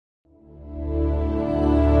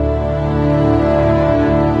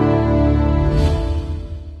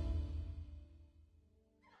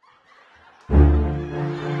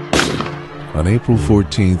On April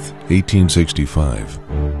 14,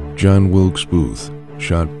 1865, John Wilkes Booth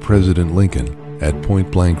shot President Lincoln at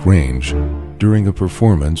point-blank range during a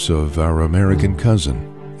performance of Our American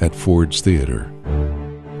Cousin at Ford's Theater.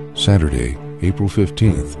 Saturday, April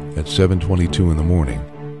 15th at 7:22 in the morning,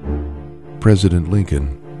 President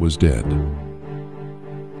Lincoln was dead.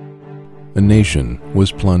 A nation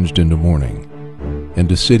was plunged into mourning,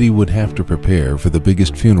 and a city would have to prepare for the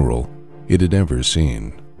biggest funeral it had ever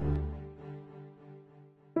seen.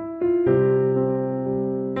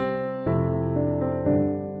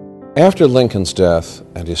 After Lincoln's death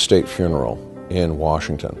and his state funeral in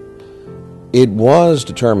Washington, it was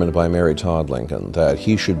determined by Mary Todd Lincoln that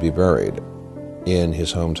he should be buried in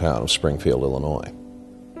his hometown of Springfield, Illinois.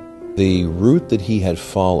 The route that he had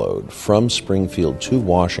followed from Springfield to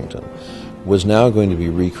Washington was now going to be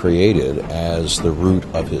recreated as the route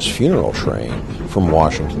of his funeral train from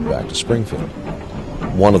Washington back to Springfield.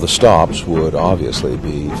 One of the stops would obviously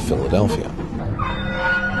be Philadelphia.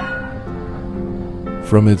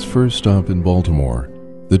 From its first stop in Baltimore,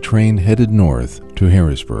 the train headed north to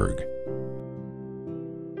Harrisburg.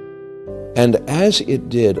 And as it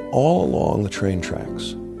did all along the train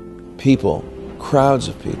tracks, people, crowds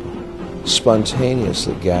of people,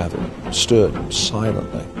 spontaneously gathered, stood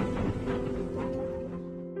silently.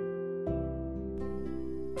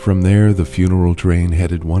 From there, the funeral train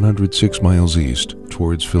headed 106 miles east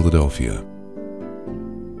towards Philadelphia.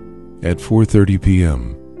 At 4:30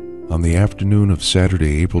 p.m., on the afternoon of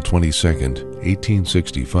Saturday, April 22,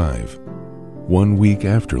 1865, 1 week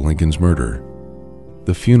after Lincoln's murder,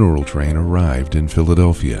 the funeral train arrived in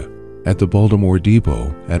Philadelphia at the Baltimore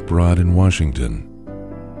Depot at Broad in Washington.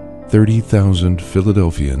 30,000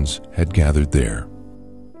 Philadelphians had gathered there.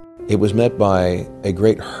 It was met by a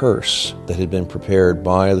great hearse that had been prepared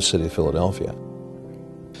by the city of Philadelphia.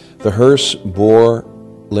 The hearse bore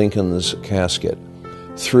Lincoln's casket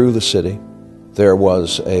through the city. There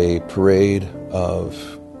was a parade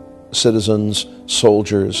of citizens,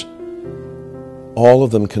 soldiers, all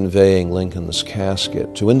of them conveying Lincoln's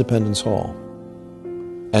casket to Independence Hall.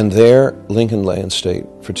 And there, Lincoln lay in state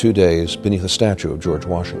for 2 days beneath a statue of George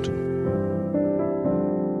Washington.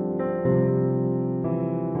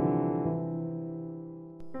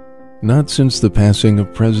 Not since the passing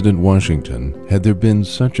of President Washington had there been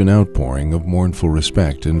such an outpouring of mournful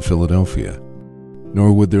respect in Philadelphia,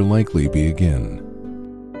 nor would there likely be again.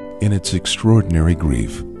 In its extraordinary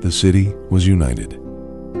grief, the city was united.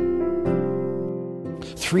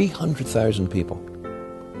 300,000 people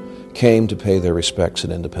came to pay their respects at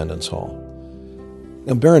Independence Hall.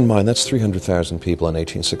 Now bear in mind, that's 300,000 people in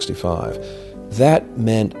 1865. That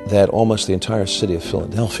meant that almost the entire city of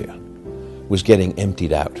Philadelphia was getting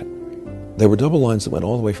emptied out. There were double lines that went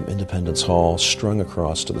all the way from Independence Hall, strung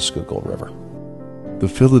across to the Schuylkill River. The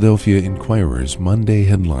Philadelphia Inquirer's Monday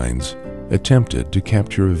headlines attempted to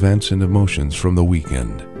capture events and emotions from the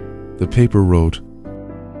weekend. The paper wrote,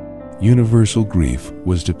 "Universal grief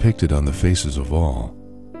was depicted on the faces of all.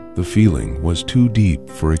 The feeling was too deep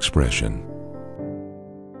for expression."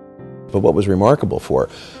 But what was remarkable for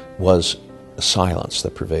was the silence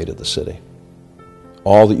that pervaded the city.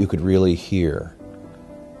 All that you could really hear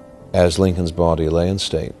as Lincoln's body lay in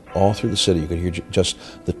state, all through the city, you could hear just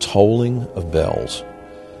the tolling of bells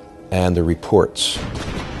and the reports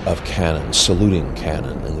of cannon, saluting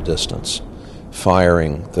cannon in the distance,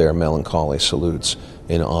 firing their melancholy salutes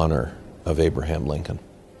in honor of Abraham Lincoln.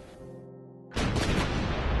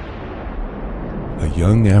 A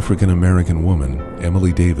young African-American woman,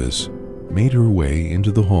 Emily Davis, made her way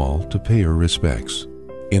into the hall to pay her respects.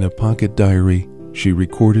 In a pocket diary, she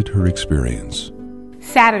recorded her experience.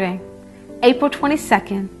 Saturday, April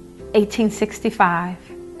 22nd, 1865.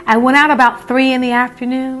 I went out about 3 in the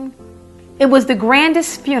afternoon. It was the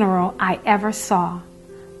grandest funeral I ever saw.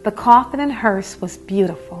 The coffin and hearse was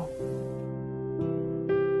beautiful.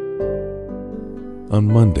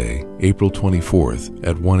 On Monday, April 24th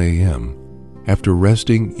at 1 a.m., after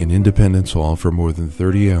resting in Independence Hall for more than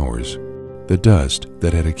 30 hours, the dust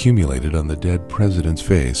that had accumulated on the dead president's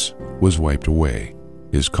face was wiped away.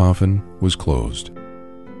 His coffin was closed.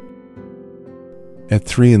 At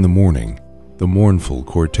 3 in the morning, the mournful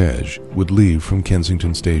cortege would leave from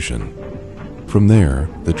Kensington Station. From there,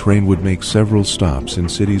 the train would make several stops in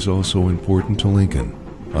cities also important to Lincoln,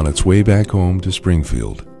 on its way back home to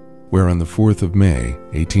Springfield, where on the 4th of May,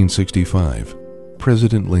 1865,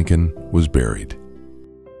 President Lincoln was buried.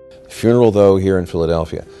 The funeral, though, here in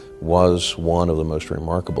Philadelphia was one of the most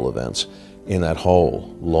remarkable events in that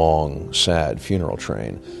whole long, sad funeral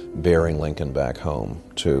train bearing Lincoln back home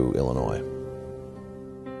to Illinois.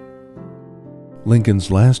 Lincoln's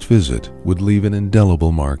last visit would leave an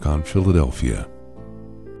indelible mark on Philadelphia.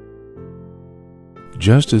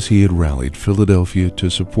 Just as he had rallied Philadelphia to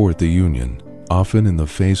support the Union, often in the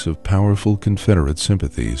face of powerful Confederate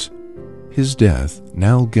sympathies, his death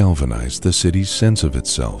now galvanized the city's sense of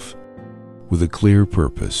itself with a clear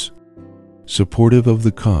purpose, supportive of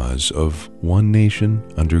the cause of one nation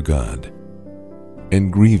under God,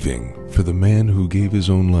 and grieving for the man who gave his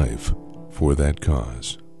own life for that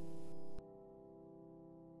cause.